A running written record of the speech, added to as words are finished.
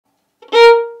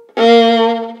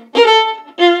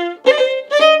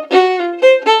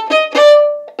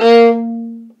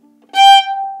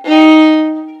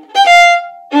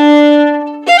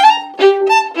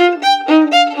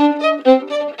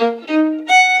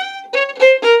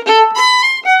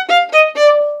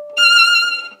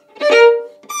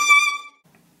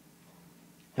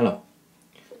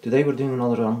Today we're doing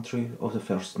another run through of the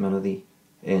first melody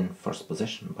in first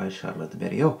position by Charlotte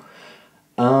Beriot.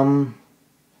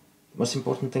 Most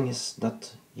important thing is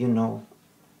that you know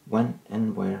when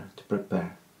and where to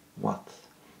prepare what.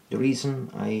 The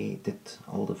reason I did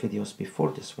all the videos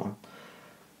before this one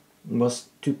was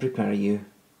to prepare you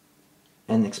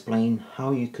and explain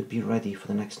how you could be ready for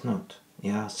the next note.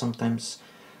 Yeah, sometimes,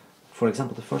 for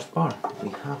example, the first bar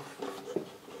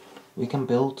we can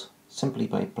build simply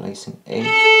by placing A,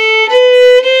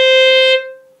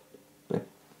 by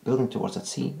building towards that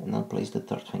C, and then place the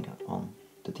third finger on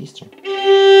the D string.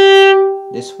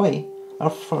 This way, our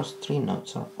first three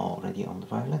notes are already on the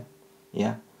violin.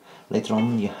 Yeah. Later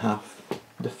on, you have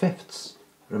the fifths.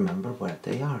 Remember where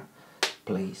they are.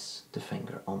 Place the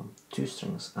finger on two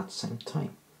strings at the same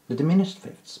time. The diminished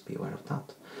fifths, be aware of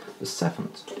that. The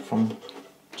seventh from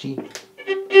G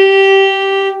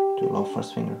to allow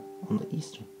first finger on the E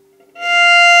string.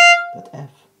 That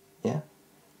F, yeah?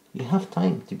 You have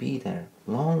time to be there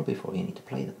long before you need to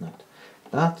play that note.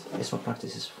 That is what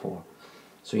practice is for.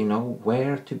 So you know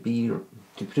where to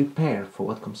prepare for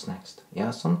what comes next.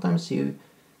 Yeah, sometimes you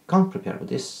can't prepare, but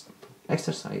this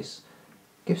exercise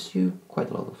gives you quite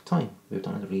a lot of time. We've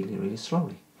done it really, really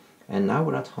slowly. And now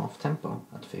we're at half tempo,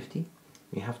 at 50.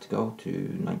 We have to go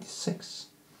to 96,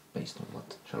 based on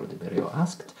what Charlotte Beriot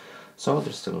asked. So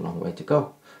there's still a long way to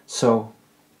go. So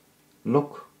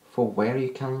look for where you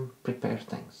can prepare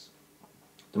things.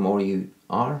 The more you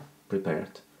are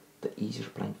prepared, the easier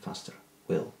playing faster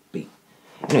will be.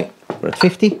 Anyway, we're at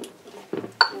 50.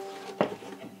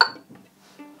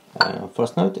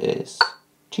 First note is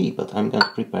G, but I'm going to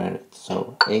prepare it.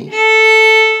 So A,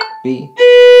 B,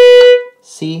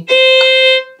 C,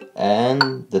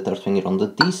 and the third finger on the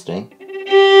D string.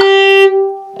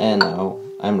 And now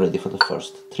I'm ready for the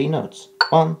first three notes.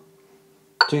 1,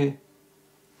 2,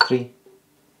 3,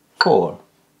 4.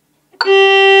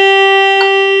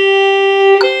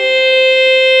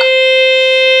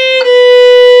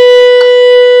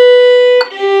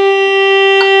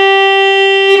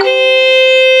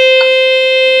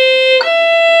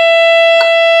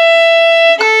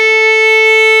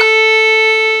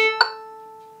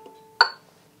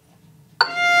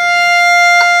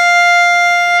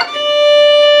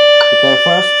 Prepare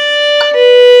first.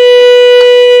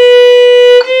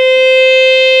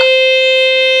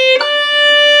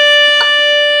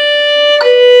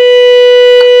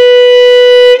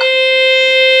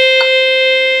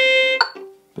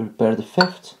 Prepare the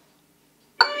fifth.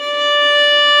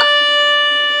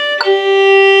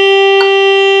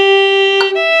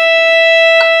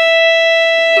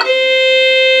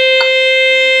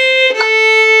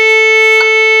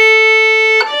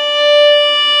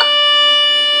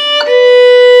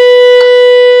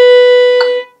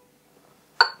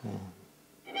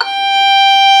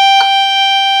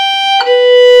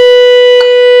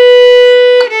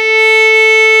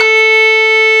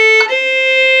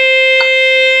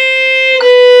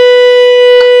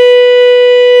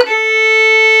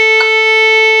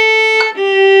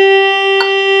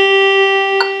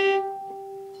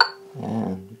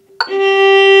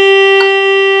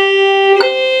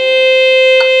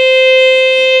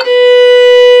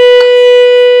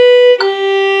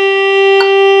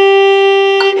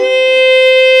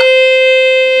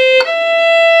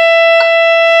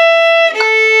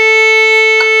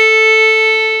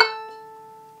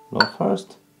 Low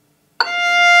first.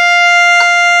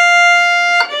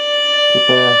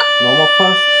 Prepare normal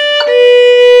first.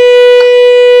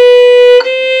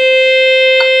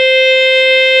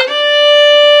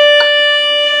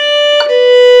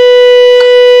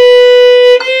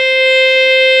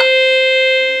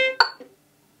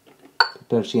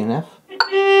 Prepare G and F.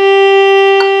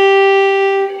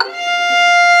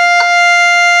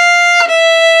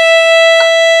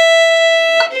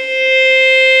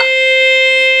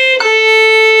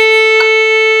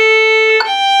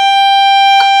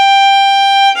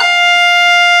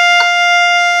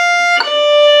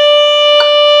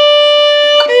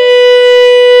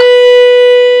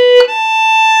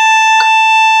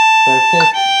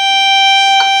 Perfect.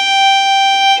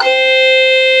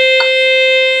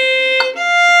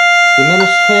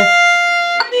 Diminished fifth.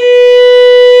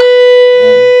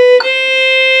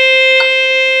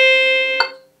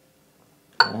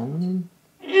 And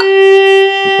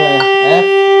prepare F.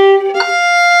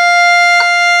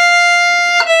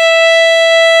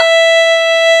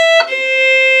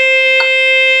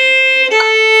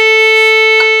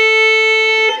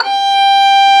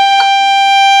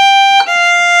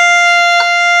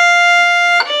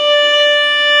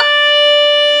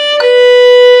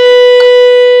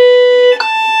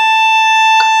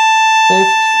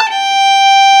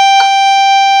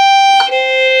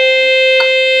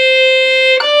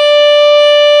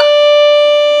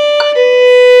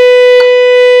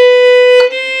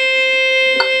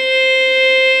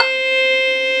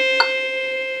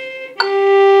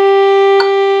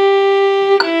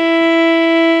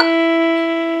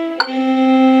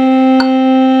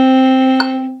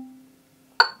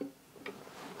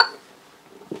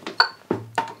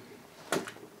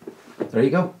 there you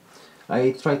go.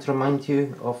 I try to remind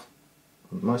you of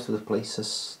most of the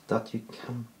places that you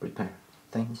can prepare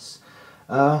things.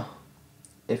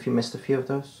 If you missed a few of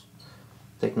those,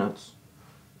 take notes,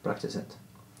 practice it,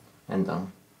 and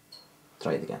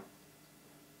try it again.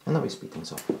 And now we speed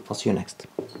things up. I'll see you next.